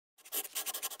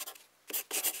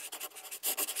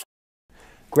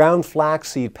Ground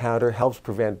flaxseed powder helps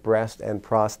prevent breast and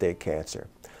prostate cancer.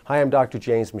 Hi, I'm Dr.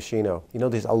 James Machino. You know,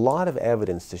 there's a lot of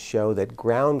evidence to show that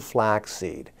ground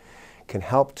flaxseed can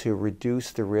help to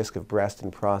reduce the risk of breast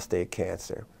and prostate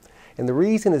cancer. And the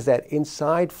reason is that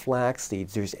inside flax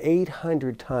seeds, there's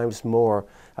 800 times more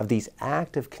of these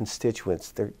active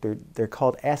constituents. They're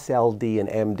called SLD and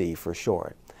MD for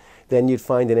short, than you'd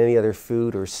find in any other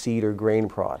food or seed or grain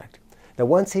product. Now,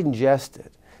 once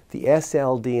ingested, the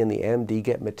SLD and the MD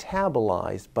get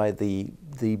metabolized by the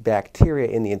bacteria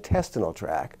in the intestinal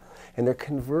tract, and they're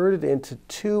converted into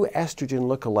two estrogen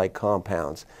lookalike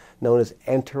compounds known as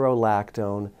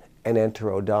enterolactone and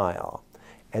enterodiol.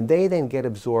 And they then get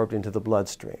absorbed into the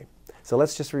bloodstream. So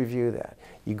let's just review that.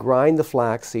 You grind the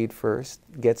flaxseed first,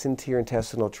 gets into your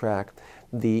intestinal tract.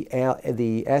 The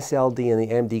SLD and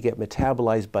the MD get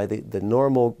metabolized by the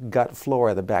normal gut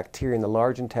flora, the bacteria in the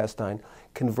large intestine,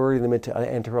 converting them into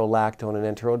enterolactone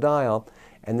and enterodiol,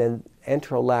 and then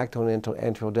enterolactone and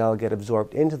enterodiol get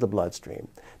absorbed into the bloodstream.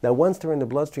 Now, once they're in the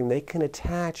bloodstream, they can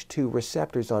attach to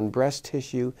receptors on breast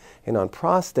tissue and on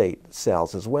prostate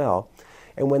cells as well.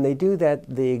 And when they do that,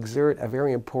 they exert a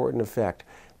very important effect.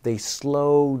 They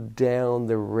slow down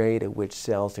the rate at which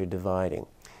cells are dividing.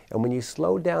 And when you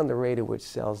slow down the rate at which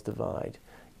cells divide,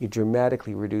 you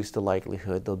dramatically reduce the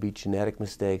likelihood there'll be genetic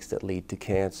mistakes that lead to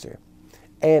cancer.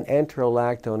 And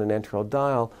enterolactone and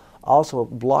enterodiol also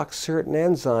block certain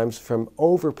enzymes from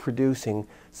overproducing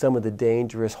some of the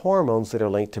dangerous hormones that are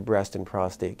linked to breast and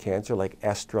prostate cancer, like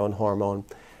estrogen hormone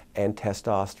and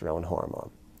testosterone hormone.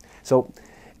 So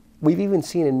we've even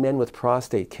seen in men with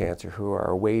prostate cancer who are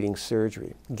awaiting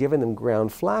surgery, giving them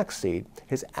ground flaxseed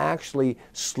has actually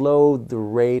slowed the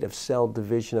rate of cell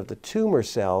division of the tumor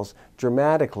cells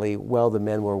dramatically while the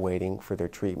men were waiting for their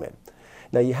treatment.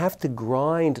 Now, you have to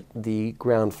grind the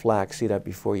ground flaxseed up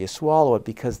before you swallow it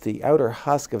because the outer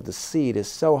husk of the seed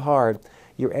is so hard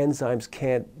your enzymes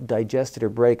can't digest it or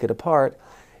break it apart,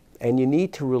 and you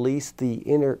need to release the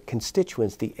inner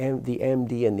constituents, the MD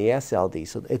and the SLD.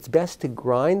 So it's best to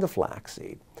grind the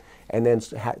flaxseed and then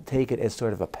take it as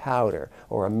sort of a powder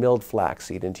or a milled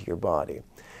flaxseed into your body.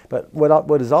 But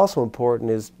what is also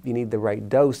important is you need the right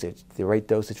dosage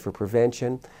for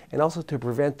prevention, and also to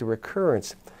prevent the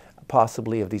recurrence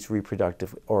possibly of these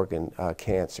reproductive organ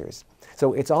cancers.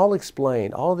 So it's all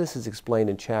explained, all this is explained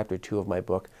in Chapter 2 of my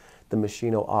book, The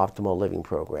Machino Optimal Living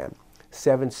Program.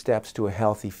 7 Steps to a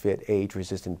Healthy, Fit,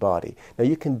 Age-Resistant Body. Now,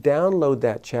 you can download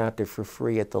that chapter for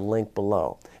free at the link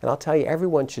below. And I'll tell you,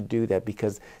 everyone should do that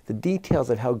because the details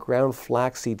of how ground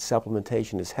flaxseed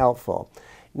supplementation is helpful,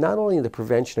 not only in the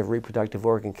prevention of reproductive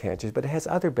organ cancers, but it has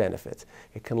other benefits.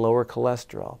 It can lower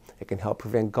cholesterol. It can help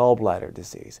prevent gallbladder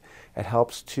disease. It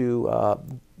helps to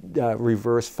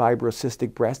reverse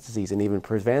fibrocystic breast disease and even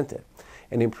prevent it,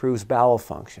 and improves bowel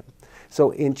function.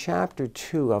 So in Chapter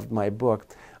 2 of my book,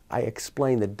 I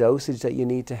explain the dosage that you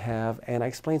need to have, and I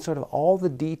explain sort of all the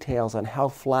details on how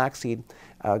flaxseed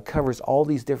covers all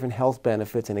these different health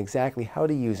benefits and exactly how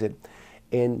to use it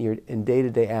in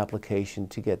day-to-day application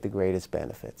to get the greatest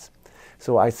benefits.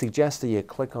 So I suggest that you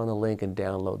click on the link and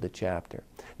download the chapter.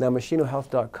 Now,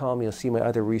 machinohealth.com, you'll see my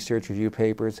other research review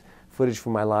papers, footage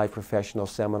from my live professional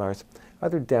seminars,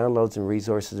 other downloads and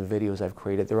resources and videos I've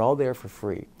created. They're all there for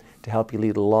free to help you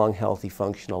lead a long, healthy,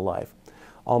 functional life.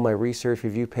 All my research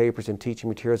review papers and teaching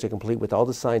materials are complete with all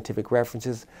the scientific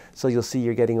references, so you'll see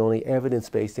you're getting only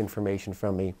evidence-based information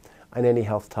from me on any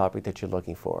health topic that you're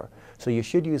looking for. So you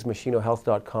should use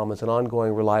machinohealth.com as an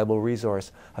ongoing, reliable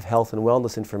resource of health and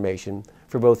wellness information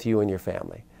for both you and your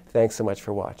family. Thanks so much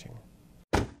for watching.